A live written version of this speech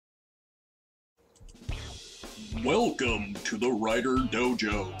Welcome to the Writer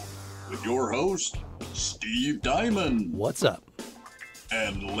Dojo with your host, Steve Diamond. What's up?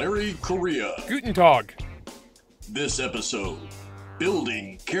 And Larry Correa. Guten Tag. This episode,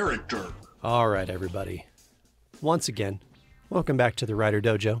 Building Character. All right, everybody. Once again, welcome back to the Writer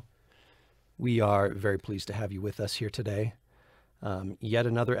Dojo. We are very pleased to have you with us here today. Yet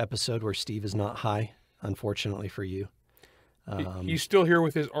another episode where Steve is not high, unfortunately for you. He's still here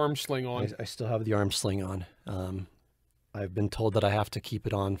with his arm sling on. I still have the arm sling on. I've been told that I have to keep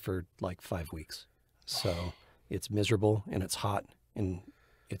it on for like 5 weeks. So it's miserable and it's hot and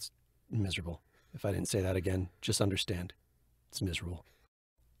it's miserable. If I didn't say that again, just understand. It's miserable.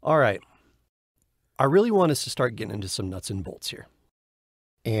 All right. I really want us to start getting into some nuts and bolts here.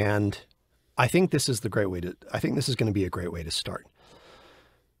 And I think this is going to be a great way to start.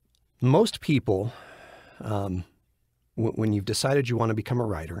 Most people, when you've decided you want to become a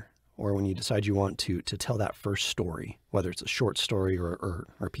writer, or when you decide you want to tell that first story, whether it's a short story or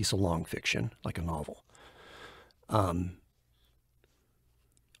a piece of long fiction, like a novel,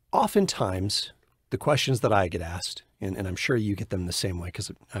 oftentimes the questions that I get asked, and I'm sure you get them the same way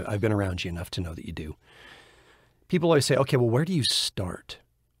because I've been around you enough to know that you do. People always say, okay, well, where do you start?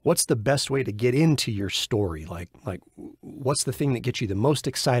 What's the best way to get into your story? Like what's the thing that gets you the most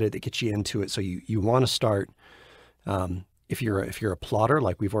excited, that gets you into it? So you want to start, if you're a plotter,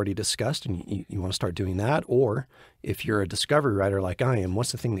 like we've already discussed, and you want to start doing that, or if you're a discovery writer like I am,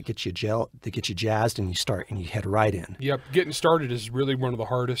 what's the thing that gets you jazzed and you head right in? Yep, getting started is really one of the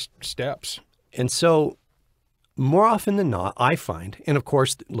hardest steps. And so, more often than not, I find, and of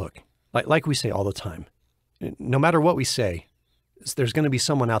course, look, like we say all the time, no matter what we say, there's going to be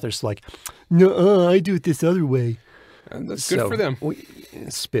someone out there that's like, no, I do it this other way. And that's good for them.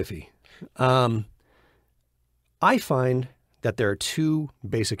 Spiffy. I find that there are two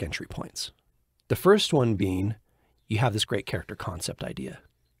basic entry points. The first one being, you have this great character concept idea,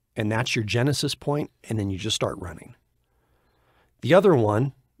 and that's your genesis point, and then you just start running. The other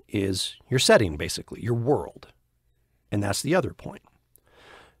one is your setting, basically, your world, and that's the other point.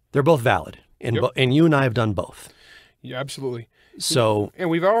 They're both valid, and Yep. and you and I have done both. Yeah, absolutely. So, And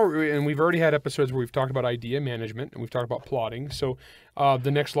we've already had episodes where we've talked about idea management and we've talked about plotting. So the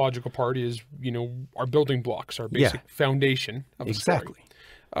next logical part is, our building blocks, our basic foundation of the exactly.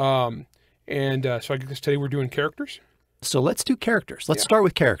 story. So I guess today we're doing characters. So let's do characters. Let's start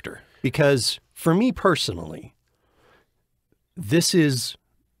with character, because for me personally, this is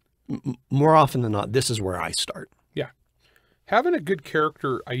more often than not, this is where I start. Having a good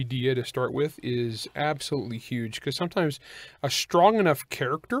character idea to start with is absolutely huge, because sometimes a strong enough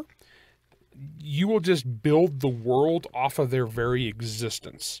character, you will just build the world off of their very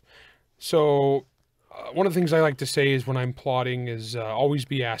existence. So one of the things I like to say is when I'm plotting is always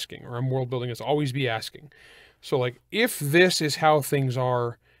be asking, or I'm world building is always be asking. So like, if this is how things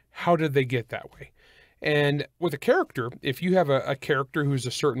are, how did they get that way? And with a character, if you have a character who's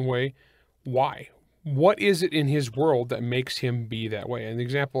a certain way, why? What is it in his world that makes him be that way? And the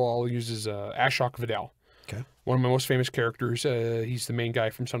example I'll use is Ashok Vidal. Okay. One of my most famous characters. He's the main guy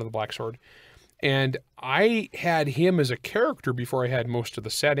from Son of the Black Sword. And I had him as a character before I had most of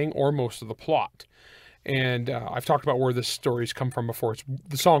the setting or most of the plot. And I've talked about where this story's come from before. It's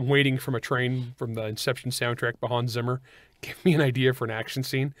the song Waiting from a Train from the Inception soundtrack by Hans Zimmer. Gave me an idea for an action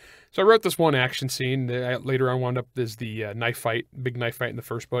scene. So I wrote this one action scene. Later on wound up as the big knife fight in the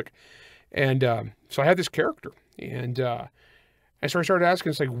first book. And so I had this character, and so I started asking,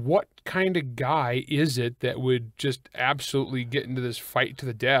 it's like, what kind of guy is it that would just absolutely get into this fight to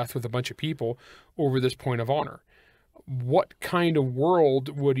the death with a bunch of people over this point of honor? What kind of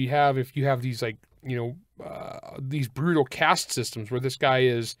world would he have if you have these, these brutal caste systems where this guy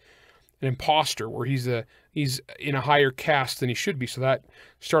is an imposter, where he's in a higher caste than he should be? So that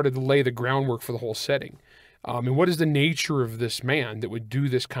started to lay the groundwork for the whole setting. And what is the nature of this man that would do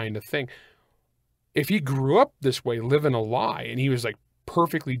this kind of thing? If he grew up this way, living a lie, and he was like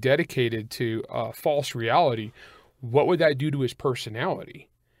perfectly dedicated to false reality, what would that do to his personality?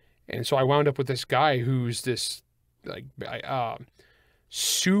 And so I wound up with this guy who's this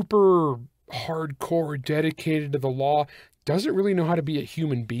super hardcore, dedicated to the law, doesn't really know how to be a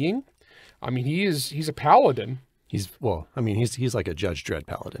human being. I mean, he's a paladin. He's like a Judge Dredd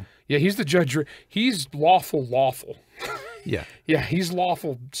paladin. Yeah, he's the Judge Dredd. He's lawful. Yeah. Yeah, he's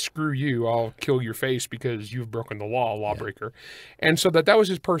lawful. Screw you. I'll kill your face because you've broken the law, lawbreaker. Yeah. And so that was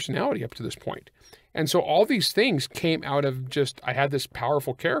his personality up to this point. And so all these things came out of I had this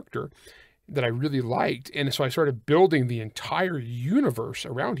powerful character that I really liked. And so I started building the entire universe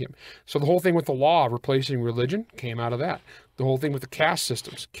around him. So the whole thing with the law replacing religion came out of that. The whole thing with the caste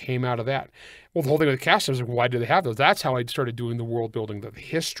systems came out of that. Well, the whole thing with the caste systems, why do they have those? That's how I started doing the world building, the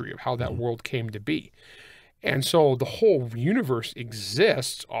history of how that world came to be. And so the whole universe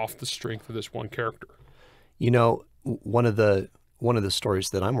exists off the strength of this one character. You know, one of the stories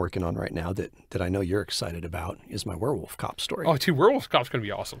that I'm working on right now that I know you're excited about is my werewolf cop story. Oh, dude, Werewolf Cop's going to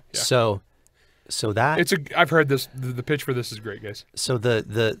be awesome. Yeah. So that I've heard this. The pitch for this is great, guys. So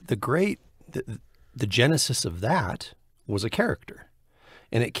the genesis of that was a character,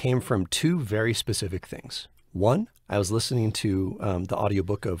 and it came from two very specific things. One, I was listening to the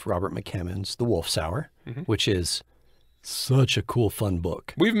audiobook of Robert McCammon's The Wolf's Hour, which is such a cool, fun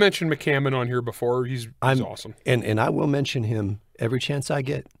book. We've mentioned McCammon on here before. He's awesome. And I will mention him every chance I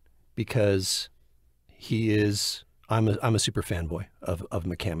get because he is, I'm a super fanboy of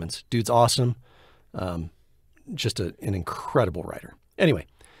McCammon's. Dude's awesome. Just an incredible writer. Anyway,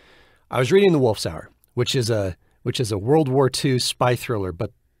 I was reading The Wolf's Hour, which is a World War II spy thriller,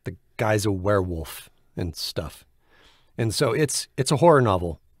 but the guy's a werewolf and stuff. And so it's a horror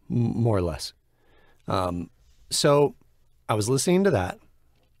novel, more or less. So I was listening to that,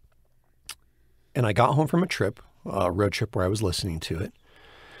 and I got home from a road trip where I was listening to it,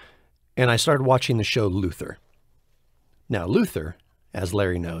 and I started watching the show Luther. Now, Luther, as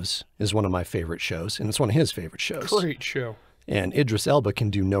Larry knows, is one of my favorite shows, and it's one of his favorite shows. Great show. And Idris Elba can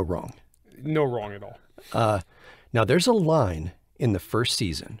do no wrong. No wrong at all. Now, there's a line in the first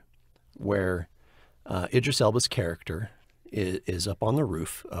season where Idris Elba's character is up on the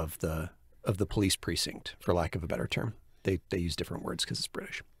roof of the police precinct, for lack of a better term. They use different words because it's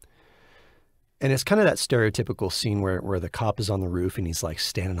British. And it's kind of that stereotypical scene where the cop is on the roof and he's like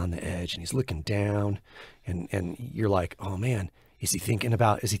standing on the edge and he's looking down, and you're like, oh man, is he thinking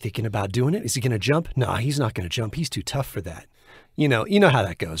about doing it? Is he going to jump? No, he's not going to jump. He's too tough for that. You know how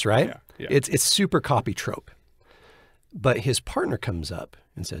that goes, right? Yeah, yeah. It's super copy trope. But his partner comes up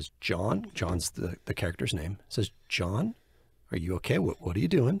and says, John's the character's name, says, John, are you okay? What are you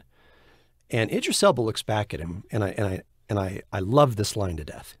doing? And Idris Elba looks back at him, and I love this line to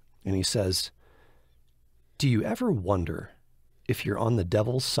death. And he says, do you ever wonder if you're on the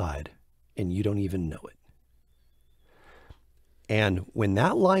devil's side and you don't even know it? And when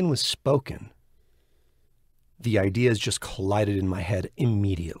that line was spoken, the ideas just collided in my head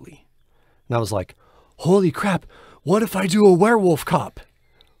immediately. And I was like, holy crap, what if I do a werewolf cop?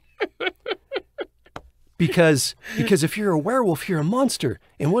 Because if you're a werewolf, you're a monster.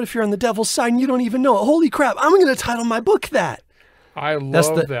 And what if you're on the devil's side and you don't even know it? Holy crap, I'm going to title my book that. I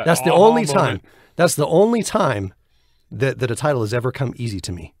love that. That's the only time. That's the only time that a title has ever come easy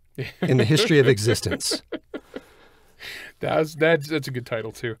to me in the history of existence. That's a good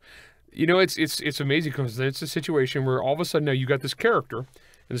title too. You know, it's amazing because it's a situation where all of a sudden now you got this character, and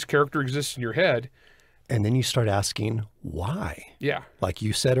this character exists in your head. And then you start asking why. Yeah. Like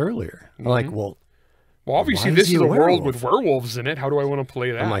you said earlier. I'm like, well, obviously this is a world with werewolves in it. How do I want to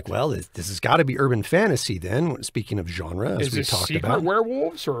play that? I'm like, well, this has got to be urban fantasy then. Speaking of genre, as we talked about. Is this secret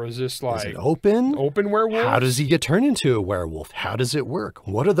werewolves, or is this like... Is it open? Open werewolves? How does he get turned into a werewolf? How does it work?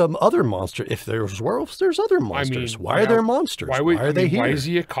 What are the other monsters? If there's werewolves, there's other monsters. Why are there monsters? Why are they here? Why is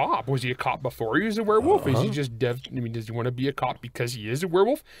he a cop? Was he a cop before he was a werewolf? Is he just does he want to be a cop because he is a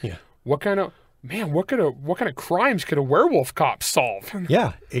werewolf? Yeah. What kind of crimes could a werewolf cop solve?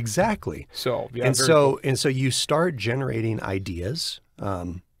 Yeah, exactly. So you start generating ideas.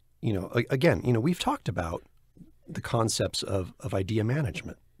 We've talked about the concepts of idea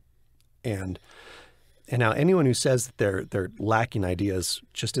management, and now anyone who says that they're lacking ideas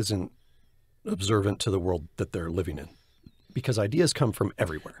just isn't observant to the world that they're living in, because ideas come from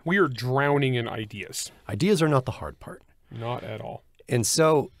everywhere. We are drowning in ideas. Ideas are not the hard part. Not at all. And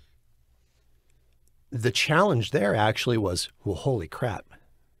so the challenge there actually was, well, holy crap,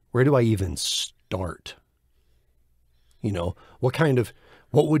 where do I even start? You know,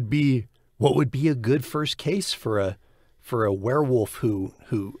 what would be a good first case for a werewolf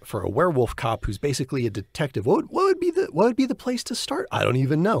for a werewolf cop who's basically a detective? What would be the place to start? I don't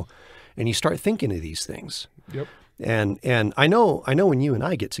even know. And you start thinking of these things. Yep. And I know when you and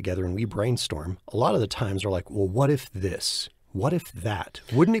I get together and we brainstorm, a lot of the times we're like, well, what if this? What if that?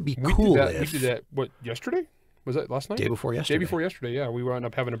 Wouldn't it be cool if... We did that, what, yesterday? Was that last night? Day before yesterday. Day before yesterday, yeah. We wound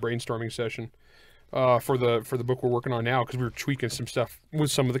up having a brainstorming session for the book we're working on now, because we were tweaking some stuff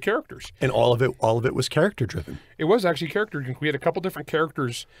with some of the characters. And all of it was character driven. It was actually character driven. We had a couple different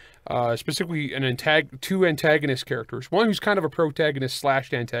characters, specifically two antagonist characters. One who's kind of a protagonist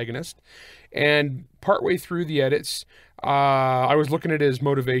 / antagonist. And partway through the edits, I was looking at his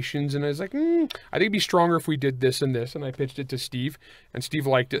motivations, and I was like, I think it'd be stronger if we did this and this. And I pitched it to Steve, and Steve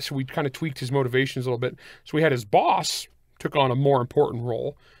liked it. So we kind of tweaked his motivations a little bit. So we had his boss took on a more important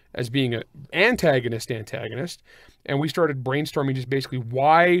role as being an antagonist, and we started brainstorming just basically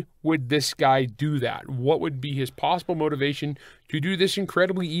why would this guy do that? What would be his possible motivation to do this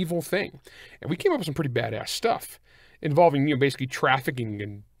incredibly evil thing? And we came up with some pretty badass stuff involving, basically trafficking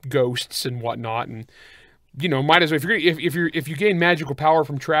and ghosts and whatnot. And might as well, if you gain magical power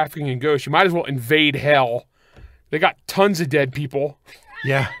from trafficking and ghosts, you might as well invade hell. They got tons of dead people.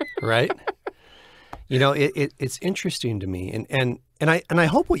 Yeah, right. It's interesting to me, and I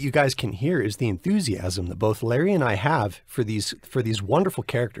hope what you guys can hear is the enthusiasm that both Larry and I have for these wonderful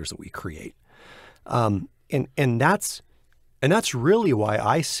characters that we create, and that's really why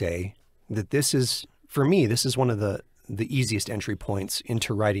I say that this is, for me, this is one of the easiest entry points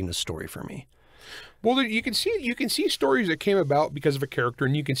into writing a story for me. Well, you can see stories that came about because of a character,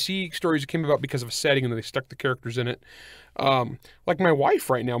 and you can see stories that came about because of a setting, and then they stuck the characters in it. Like my wife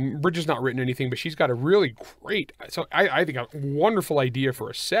right now, Bridget's not written anything, but she's got a really great, I think a wonderful idea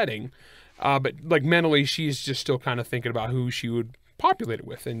for a setting. But like mentally, she's just still kind of thinking about who she would populate it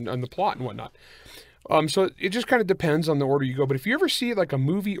with and the plot and whatnot. So it just kind of depends on the order you go. But if you ever see like a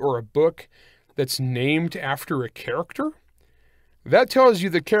movie or a book that's named after a character, that tells you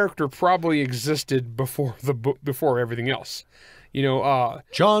the character probably existed before the book, before everything else.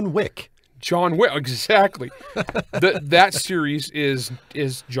 John Wick. John Wick, exactly. That series is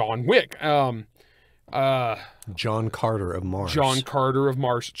John Wick. John Carter of Mars. John Carter of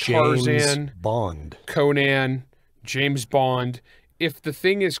Mars. James Tarzan. Bond. Conan. James Bond. If the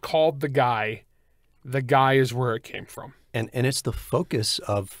thing is called the guy is where it came from. And it's the focus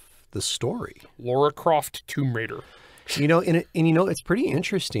of the story. Lara Croft, Tomb Raider. It's pretty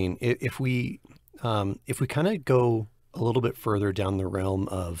interesting if we kind of go a little bit further down the realm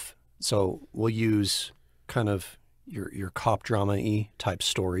of, so we'll use kind of your cop drama-y type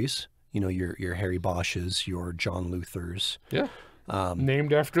stories, your Harry Bosch's, your John Luther's. Yeah.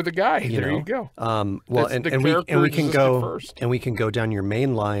 Named after the guy. There you go. Well, and we can go down your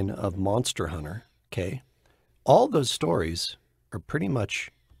main line of Monster Hunter. Okay. All those stories are pretty much,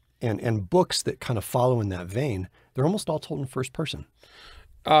 and books that kind of follow in that vein, they're almost all told in first person.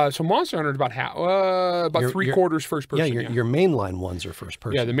 So Monster Hunter is about three-quarters first person. Yeah, your mainline ones are first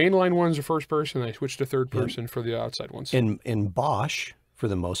person. Yeah, the mainline ones are first person. I switched to third person for the outside ones. In Bosch, for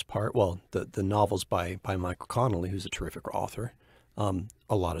the most part, well, the novels by Michael Connelly, who's a terrific author,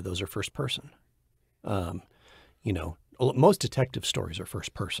 a lot of those are first person. Most detective stories are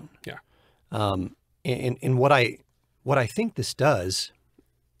first person. Yeah. And what I think this does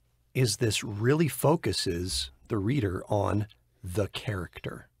is this really focuses the reader on the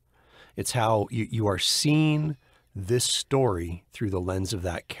character. It's how you are seeing this story through the lens of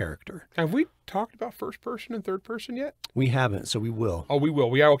that character. Have we talked about first person and third person yet? We haven't, so we will. Oh, we will.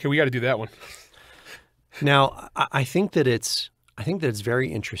 We got to do that one. Now, I think that it's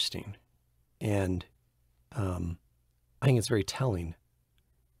very interesting, and I think it's very telling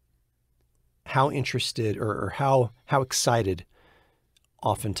how interested or how excited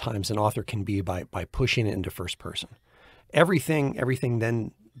oftentimes an author can be by pushing it into first person. Everything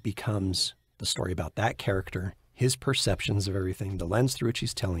then becomes the story about that character, his perceptions of everything, the lens through which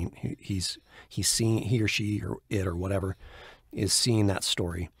he's telling, he's seeing, he or she or it or whatever is seeing that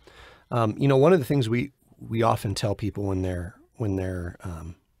story. One of the things we often tell people when they're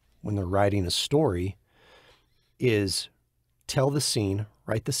writing a story is tell the scene,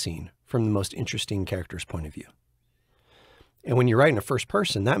 write the scene from the most interesting character's point of view. And when you're writing a first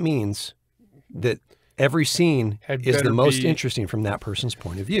person, that means that every scene is the most interesting from that person's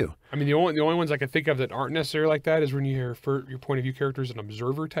point of view. I mean, the only ones I can think of that aren't necessarily like that is when you hear your point of view character is an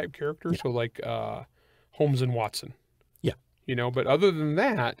observer type character. Yeah. So like Holmes and Watson. Yeah. But other than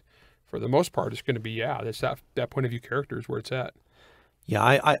that, for the most part, it's going to be, that's that point of view character is where it's at. Yeah,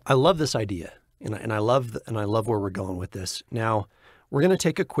 I love this idea, and I love where we're going with this. Now, we're going to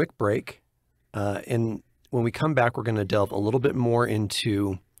take a quick break, and when we come back, we're going to delve a little bit more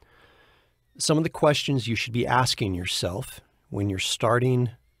into some of the questions you should be asking yourself when you're starting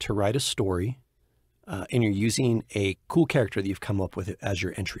to write a story and you're using a cool character that you've come up with as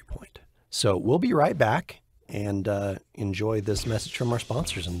your entry point. So we'll be right back and enjoy this message from our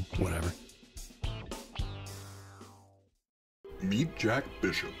sponsors and whatever. Meet Jack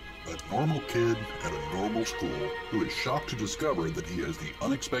Bishop, a normal kid at a normal school who is shocked to discover that he has the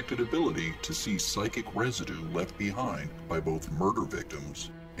unexpected ability to see psychic residue left behind by both murder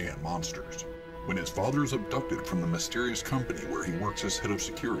victims and monsters. When his father is abducted from the mysterious company where he works as head of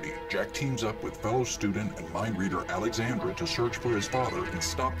security, Jack teams up with fellow student and mind reader Alexandra to search for his father and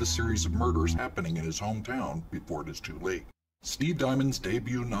stop the series of murders happening in his hometown before it is too late. Steve Diamond's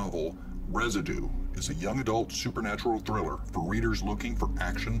debut novel, Residue, is a young adult supernatural thriller for readers looking for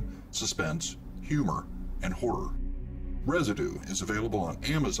action, suspense, humor, and horror. Residue is available on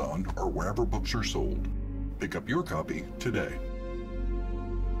Amazon or wherever books are sold. Pick up your copy today.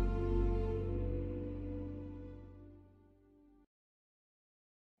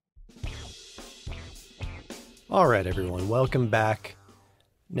 All right, everyone, welcome back.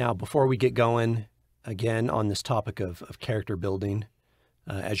 Now, before we get going, again, on this topic of character building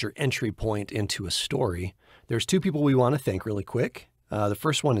as your entry point into a story, there's two people we want to thank really quick. The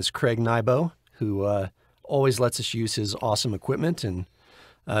first one is Craig Nybo, who always lets us use his awesome equipment and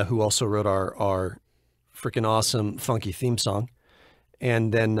who also wrote our freaking awesome funky theme song.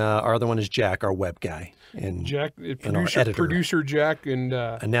 And then our other one is Jack, our web guy. And Jack, and our editor, producer Jack, and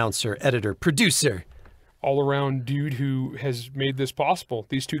announcer, editor, producer. All-around dude who has made this possible.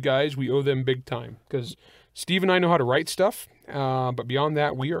 These two guys, we owe them big time because Steve and I know how to write stuff, but beyond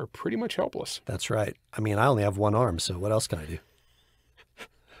that, we are pretty much helpless. That's right. I mean, I only have one arm, so what else can I do?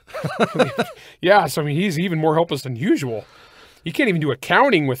 Yeah, so I mean, he's even more helpless than usual. You can't even do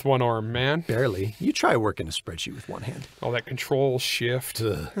accounting with one arm, man. Barely. You try working a spreadsheet with one hand. All that control shift.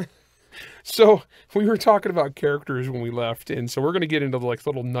 So we were talking about characters when we left, and so we're going to get into the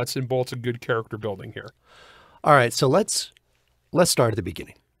little nuts and bolts of good character building here. All right, so let's start at the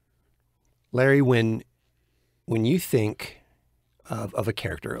beginning. Larry, when you think of a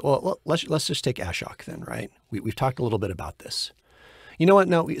character, well, let's just take Ashok then, right? We've talked a little bit about this. You know what?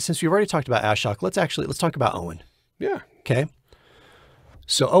 No, since we've already talked about Ashok, let's talk about Owen. Yeah. Okay.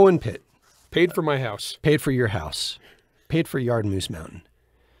 So Owen Pitt. Paid for my house. Paid for your house. Paid for Yard Moose Mountain.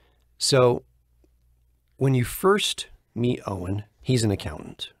 So when you first meet Owen, he's an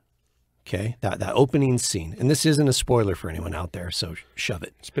accountant. Okay, that opening scene, and this isn't a spoiler for anyone out there, so shove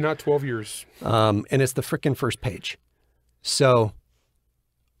it. It's been out 12 years. And it's the frickin' first page. So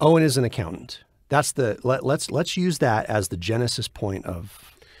Owen is an accountant. That's let's use that as the genesis point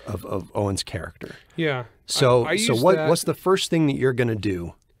of Owen's character. Yeah. So what's the first thing that you're going to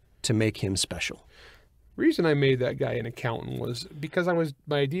do to make him special? Reason I made that guy an accountant was because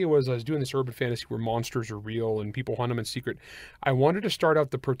my idea was I was doing this urban fantasy where monsters are real and people hunt them in secret. I wanted to start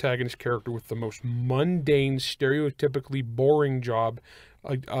out the protagonist character with the most mundane, stereotypically boring job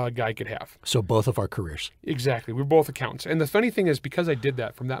a guy could have. So both of our careers. Exactly. We're both accountants. And the funny thing is, because I did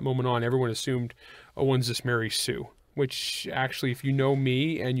that, from that moment on, everyone assumed Owen's this Mary Sue, which actually, if you know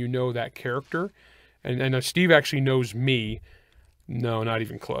me and you know that character, and I know Steve actually knows me, no, not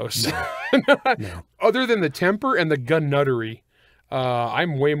even close. No. Other than the temper and the gun nuttery,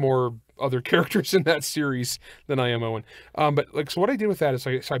 I'm way more other characters in that series than I am Owen. But so what I did with that is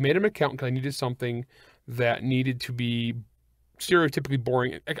I made him an accountant because I needed something that needed to be stereotypically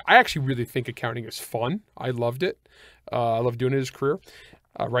boring. I actually really think accounting is fun. I loved it. I love doing it as a career.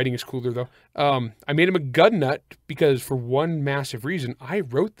 Writing is cooler though. I made him a gun nut because for one massive reason, I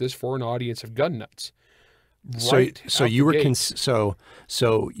wrote this for an audience of gun nuts. So you were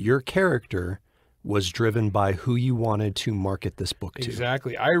so your character was driven by who you wanted to market this book to.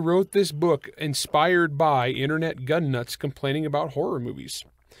 Exactly. I wrote this book inspired by internet gun nuts complaining about horror movies.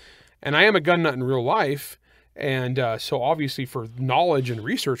 And I am a gun nut in real life. And so obviously for knowledge and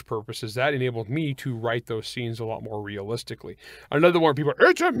research purposes, that enabled me to write those scenes a lot more realistically. Another one, people are,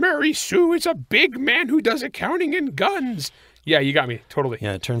 it's a Mary Sue. It's a big man who does accounting and guns. Yeah, you got me. Totally.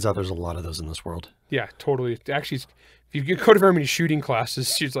 Yeah, it turns out there's a lot of those in this world. Yeah, totally. Actually, if you go to very many shooting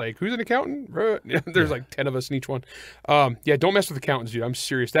classes, she's like, who's an accountant? There's like 10 of us in each one. Yeah, don't mess with accountants, dude. I'm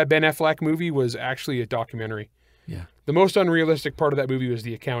serious. That Ben Affleck movie was actually a documentary. Yeah. The most unrealistic part of that movie was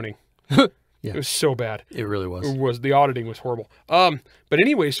the accounting. Yeah. It was so bad. It really was. The auditing was horrible. But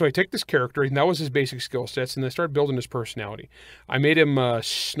anyway, so I took this character, and that was his basic skill sets, and I started building his personality. I made him a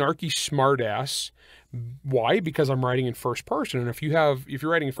snarky smartass. Why? Because I'm writing in first person, and if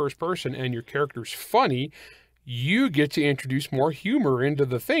you're writing in first person and your character's funny, you get to introduce more humor into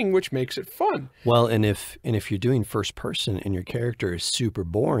the thing, which makes it fun. Well, and if you're doing first person and your character is super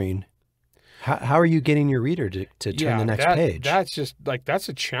boring, how are you getting your reader to turn the next page? That's just that's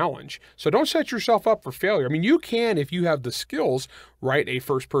a challenge. So don't set yourself up for failure. I mean, you can, if you have the skills, write a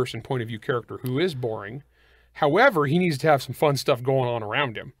first person point of view character who is boring. However, he needs to have some fun stuff going on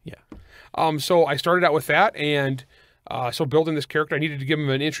around him. Yeah. So I started out with that, and so building this character, I needed to give him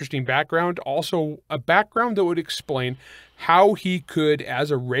an interesting background, also a background that would explain how he could, as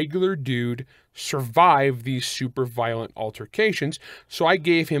a regular dude, survive these super violent altercations. So I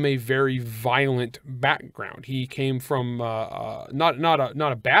gave him a very violent background. He came from not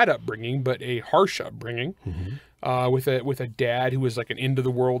a bad upbringing, but a harsh upbringing, with a dad who was like an end of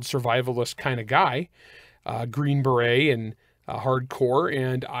the world survivalist kind of guy, Green Beret, and hardcore,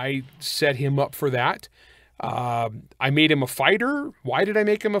 and I set him up for that. I made him a fighter. Why did I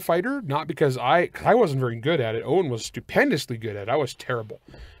make him a fighter? Not because I wasn't very good at it. Owen was stupendously good at it. I was terrible.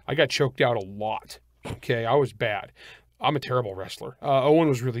 I got choked out a lot. Okay, I was bad. I'm a terrible wrestler. Owen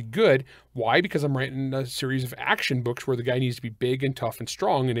was really good. Why? Because I'm writing a series of action books where the guy needs to be big and tough and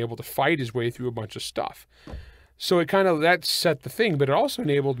strong and able to fight his way through a bunch of stuff. So it kind of, that set the thing, but it also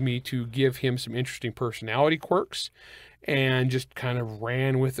enabled me to give him some interesting personality quirks and just kind of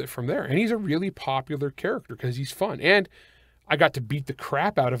ran with it from there. And he's a really popular character because he's fun. And I got to beat the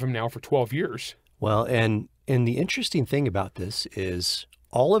crap out of him now for 12 years. Well, and the interesting thing about this is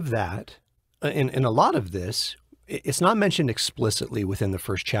all of that, and a lot of this, it's not mentioned explicitly within the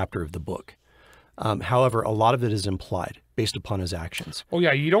first chapter of the book. However, a lot of it is implied based upon his actions. Oh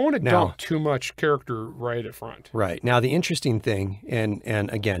yeah, you don't want to dump too much character right at front. Right. Now, the interesting thing, and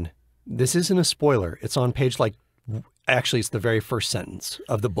again, this isn't a spoiler. It's on page actually, it's the very first sentence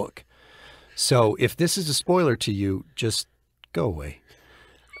of the book. So if this is a spoiler to you, just go away.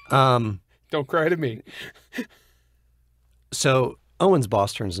 Don't cry to me. So Owen's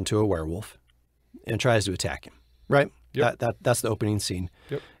boss turns into a werewolf and tries to attack him, right? Yep. That's the opening scene.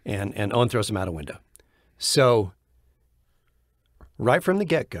 Yep. And Owen throws him out a window. So right from the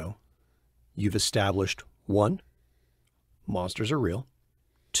get-go, you've established 1, monsters are real.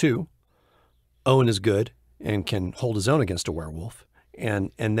 2, Owen is good and can hold his own against a werewolf.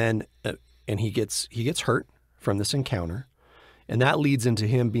 And then he gets hurt from this encounter. And that leads into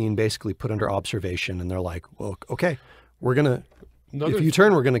him being basically put under observation. And they're like, well, okay, if you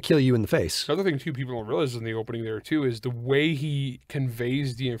turn, we're going to kill you in the face. Another thing, too, people don't realize in the opening there, too, is the way he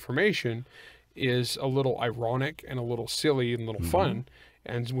conveys the information is a little ironic and a little silly and a little fun,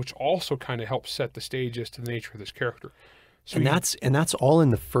 and which also kind of helps set the stage as to the nature of this character. So and that's all in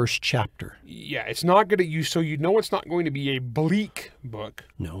the first chapter. Yeah, it's not going to so you know it's not going to be a bleak book.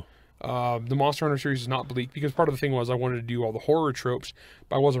 No. The Monster Hunter series is not bleak because part of the thing was I wanted to do all the horror tropes,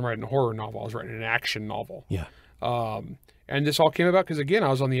 but I wasn't writing a horror novel. I was writing an action novel. Yeah. And this all came about because, again, I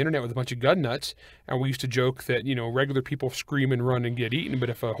was on the internet with a bunch of gun nuts, and we used to joke that, you know, regular people scream and run and get eaten, but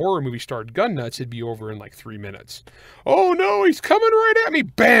if a horror movie starred gun nuts, it'd be over in like 3 minutes. Oh, no, he's coming right at me.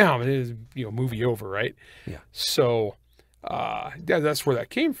 Bam! And it is, movie over, right? Yeah. So that's where that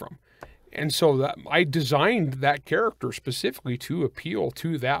came from. And so that I designed that character specifically to appeal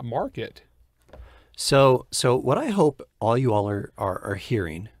to that market. So what I hope all you all are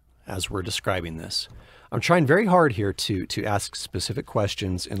hearing as we're describing this, I'm trying very hard here to ask specific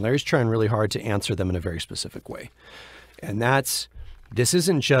questions, and Larry's trying really hard to answer them in a very specific way. And this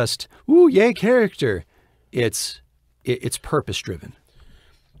isn't just, ooh, yay, character. It's purpose-driven.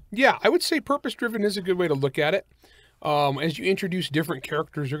 Yeah, I would say purpose-driven is a good way to look at it. As you introduce different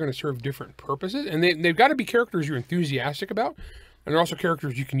characters, they're going to serve different purposes, and they've got to be characters you're enthusiastic about, and they're also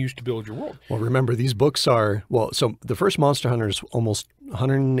characters you can use to build your world. Well, remember, these books are, so the first Monster Hunter is almost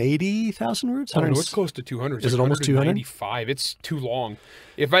 180,000 words? Oh, no, it's close to 200. Is it almost 200? 195. It's too long.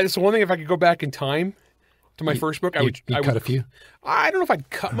 It's the one thing, if I could go back in time to my first book, I would cut a few? I don't know if I'd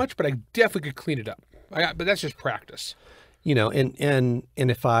cut much, but I definitely could clean it up. But that's just practice. And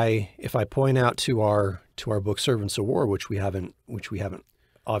if I point out to our book Servants of War, which we haven't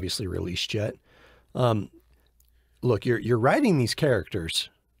obviously released yet, look, you're writing these characters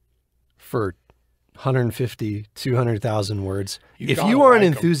for 150, 200,000 words. If you aren't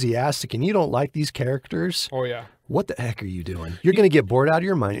enthusiastic and you don't like these characters, oh yeah, what the heck are you doing? You're going to get bored out of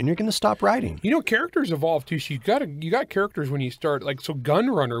your mind and you're going to stop writing. Characters evolve too. So you got characters when you start, like, so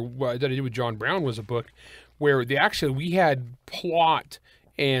Gunrunner that I did with John Brown was a book where we had plot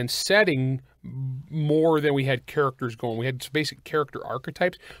and setting more than we had characters going. We had basic character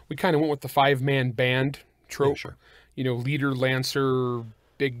archetypes. We kind of went with the 5-man band trope. Yeah, sure. Leader, Lancer,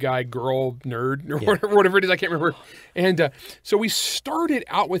 big guy, girl, nerd, or whatever it is. I can't remember. And so we started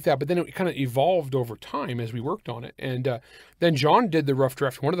out with that, but then it kind of evolved over time as we worked on it. And then John did the rough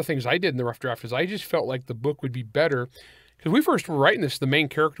draft. One of the things I did in the rough draft is I just felt like the book would be better. Because we first were writing this, the main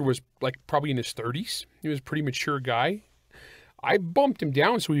character was like probably in his 30s. He was a pretty mature guy. I bumped him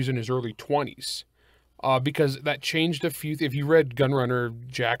down so he was in his early 20s because that changed a few. If you read Gunrunner,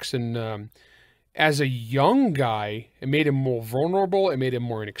 Jackson, as a young guy, it made him more vulnerable. It made him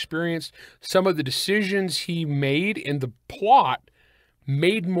more inexperienced. Some of the decisions he made in the plot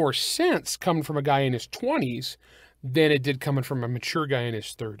made more sense coming from a guy in his 20s than it did coming from a mature guy in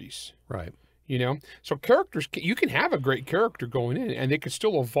his 30s. Right. So characters, you can have a great character going in and they could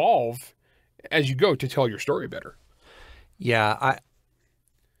still evolve as you go to tell your story better. Yeah,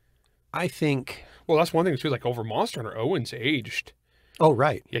 I think... Well, that's one thing too, like over Monster Hunter, Owen's aged. Oh,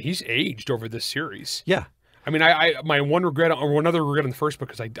 right. Yeah, he's aged over this series. Yeah. I mean, I my one regret or one other regret in the first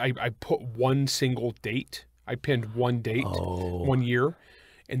book is I put one single date. I pinned one date, 1 year,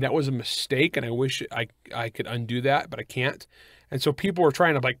 and that was a mistake. And I wish I could undo that, but I can't. And so people are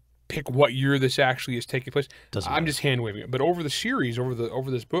trying to like pick what year this actually is taking place. I'm just hand waving it. But over the series, over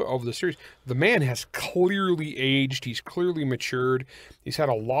the series, the man has clearly aged. He's clearly matured. He's had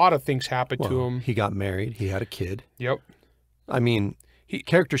a lot of things happen to him. He got married. He had a kid. Yep. I mean,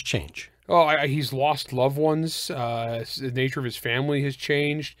 characters change. Oh, he's lost loved ones. The nature of his family has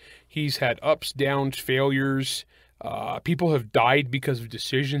changed. He's had ups, downs, failures. People have died because of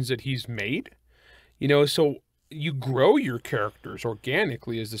decisions that he's made. You know, so you grow your characters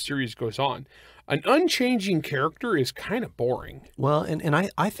organically as the series goes on. An unchanging character is kind of boring. Well, and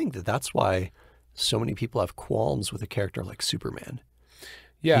I think that's why so many people have qualms with a character like Superman.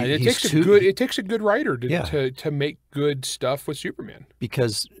 Yeah, it takes a good writer to make good stuff with Superman.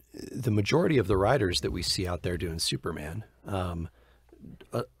 Because the majority of the writers that we see out there doing Superman,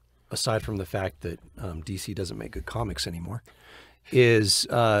 aside from the fact that DC doesn't make good comics anymore, is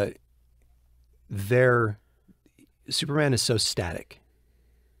Superman is so static.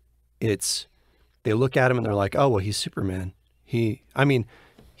 They look at him and they're like, oh, well, he's Superman. He's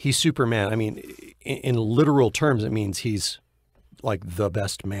Superman. I mean, in literal terms, it means he's like the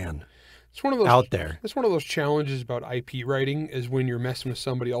best man out there. That's one of those challenges about IP writing is when you're messing with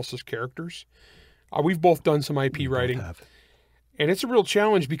somebody else's characters. We've both done some IP writing. And it's a real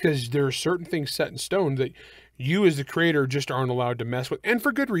challenge because there are certain things set in stone that you as the creator just aren't allowed to mess with. And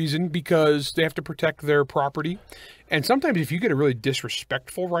for good reason, because they have to protect their property. And sometimes if you get a really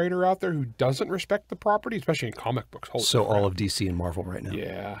disrespectful writer out there who doesn't respect the property, especially in comic books. All of DC and Marvel right now.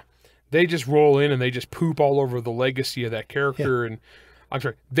 Yeah. They just roll in and they just poop all over the legacy of that character. Yeah. And I'm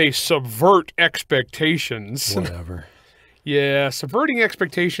sorry, they subvert expectations. Whatever. Yeah, subverting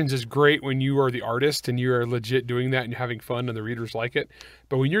expectations is great when you are the artist and you are legit doing that and having fun and the readers like it.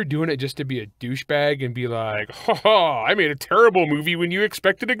 But when you're doing it just to be a douchebag and be like, ha, I made a terrible movie when you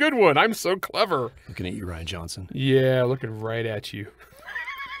expected a good one. I'm so clever. Looking at you, Ryan Johnson. Yeah, looking right at you.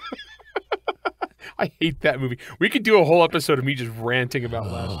 I hate that movie. We could do a whole episode of me just ranting about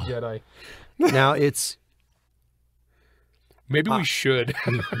Last Jedi. Now it's... Maybe we should.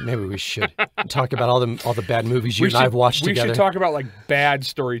 Maybe we should talk about all the bad movies you and I have watched together. We should talk about like bad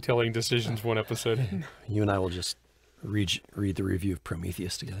storytelling decisions one episode. You and I will just read the review of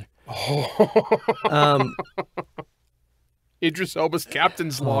Prometheus together. Idris Elba's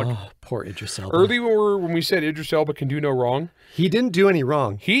captain's log. Oh, poor Idris Elba. Earlier when we said Idris Elba can do no wrong. He didn't do any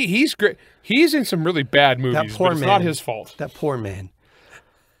wrong. He's great. He's in some really bad movies, but it's not his fault. That poor man.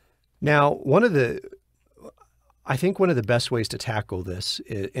 Now, I think one of the best ways to tackle this,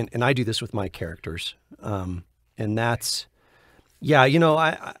 and I do this with my characters, and that's,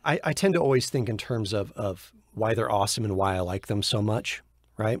 I tend to always think in terms of why they're awesome and why I like them so much,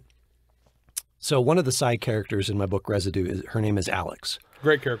 right? So one of the side characters in my book Residue, her name is Alex.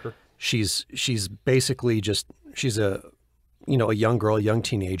 Great character. She's basically she's a young girl, young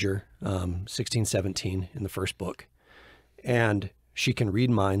teenager, 16, 17 in the first book, and she can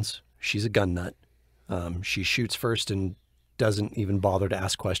read minds. She's a gun nut. She shoots first and doesn't even bother to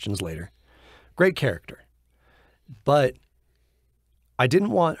ask questions later. Great character. But I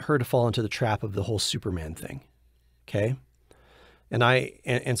didn't want her to fall into the trap of the whole Superman thing. Okay?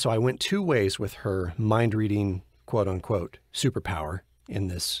 And so I went two ways with her mind reading, quote unquote, superpower in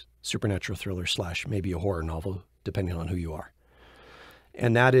this supernatural thriller / maybe a horror novel, depending on who you are.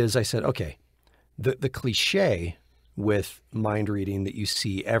 And that is, I said, okay, the cliche with mind reading that you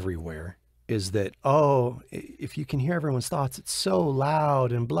see everywhere is that, oh, if you can hear everyone's thoughts, it's so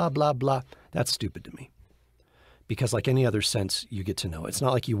loud and blah, blah, blah. That's stupid to me. Because like any other sense, you get to know. It's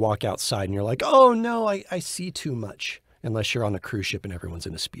not like you walk outside and you're like, oh, no, I see too much, unless you're on a cruise ship and everyone's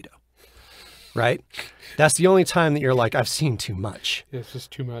in a Speedo, right? That's the only time that you're like, I've seen too much. It's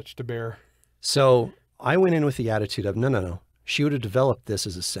just too much to bear. So I went in with the attitude of, no. She would have developed this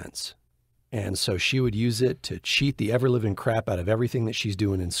as a sense. And so she would use it to cheat the ever-living crap out of everything that she's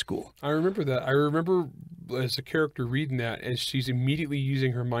doing in school. I remember that. I remember as a character reading that, and she's immediately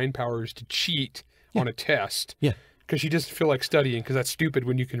using her mind powers to cheat on a test. Yeah. Because she doesn't feel like studying, because that's stupid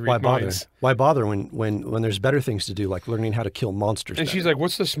when you can read minds. Why bother when there's better things to do, like learning how to kill monsters And better. She's like,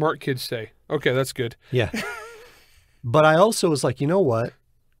 what's the smart kids say? Okay, that's good. Yeah. But I also was like, you know what?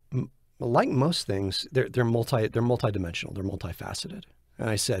 Like most things, they're multidimensional. They're multifaceted. And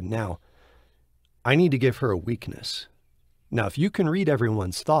I said, now, I need to give her a weakness. Now, if you can read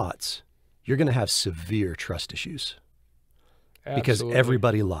everyone's thoughts, you're going to have severe trust issues. Absolutely. Because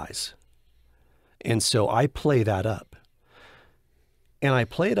everybody lies. And so I play that up. And I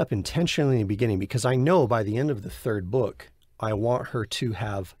play it up intentionally in the beginning because I know by the end of the third book, I want her to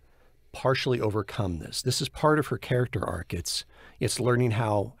have partially overcome this. This is part of her character arc. It's learning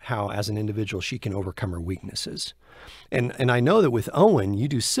how as an individual she can overcome her weaknesses. And I know that with Owen, you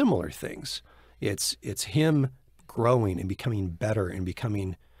do similar things. It's him growing and becoming better and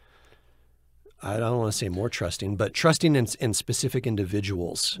becoming, I don't want to say more trusting, but trusting in specific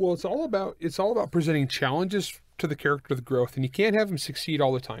individuals. Well, it's all about presenting challenges to the character of growth, and you can't have him succeed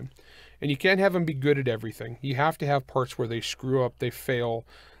all the time, and you can't have him be good at everything. You have to have parts where they screw up, they fail,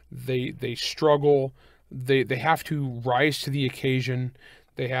 they struggle, they have to rise to the occasion,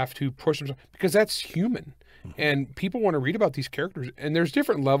 they have to push themselves, because that's human. And people want to read about these characters, and there's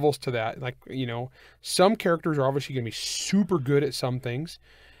different levels to that. Like, you know, some characters are obviously going to be super good at some things,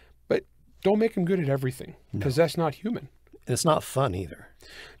 but don't make them good at everything, because that's not human. And it's not fun either.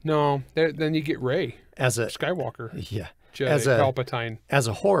 No, then you get Rey as a Skywalker. Yeah. Jedi, Palpatine. As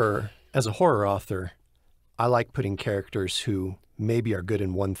a horror author, I like putting characters who maybe are good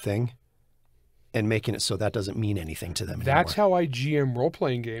in one thing and making it so that doesn't mean anything to them anymore. That's how I GM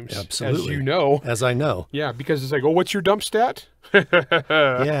role-playing games. Absolutely. As you know. As I know. Yeah, because it's like, oh, what's your dump stat?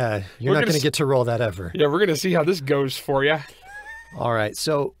 Yeah, you're not going to get to roll that ever. Yeah, we're going to see how this goes for you. All right,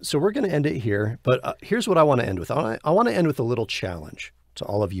 so we're going to end it here, but here's what I want to end with. I want to end with a little challenge to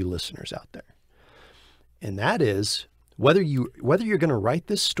all of you listeners out there. And that is, whether you're going to write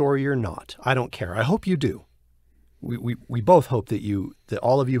this story or not, I don't care. I hope you do. We both hope that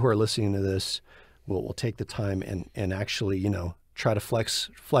all of you who are listening to this will take the time and actually, you know, try to flex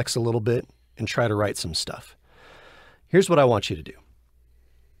a little bit and try to write some stuff. Here's what I want you to do.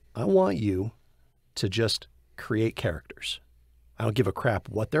 I want you to just create characters. I don't give a crap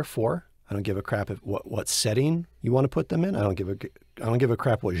what they're for. I don't give a crap what setting you want to put them in. I don't give a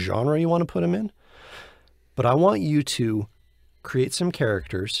crap what genre you want to put them in. But I want you to create some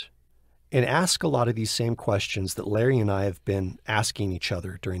characters and ask a lot of these same questions that Larry and I have been asking each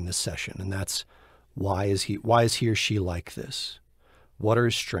other during this session. And that's, why is he or she like this? What are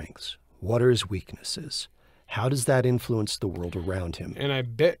his strengths? What are his weaknesses? How does that influence the world around him? And I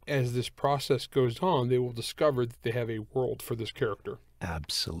bet as this process goes on, they will discover that they have a world for this character.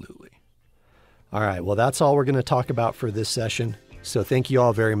 Absolutely. All right. Well, that's all we're going to talk about for this session. So thank you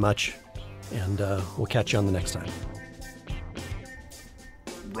all very much. And we'll catch you on the next time.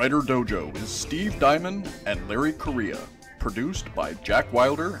 WriterDojo is Steve Diamond and Larry Correa. Produced by Jack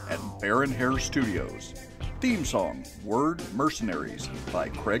Wilder and Baron Hare Studios. Theme song, Word Mercenaries by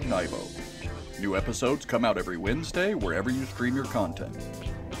Craig Nivo. New episodes come out every Wednesday wherever you stream your content.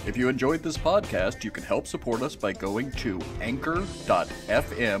 If you enjoyed this podcast, you can help support us by going to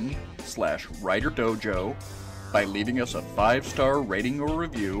anchor.fm/WriterDojo, by leaving us a 5-star rating or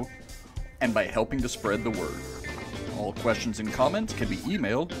review, and by helping to spread the word. All questions and comments can be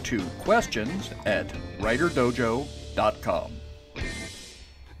emailed to questions@writerdojo.com.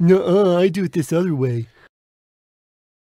 Nuh-uh, I do it this other way.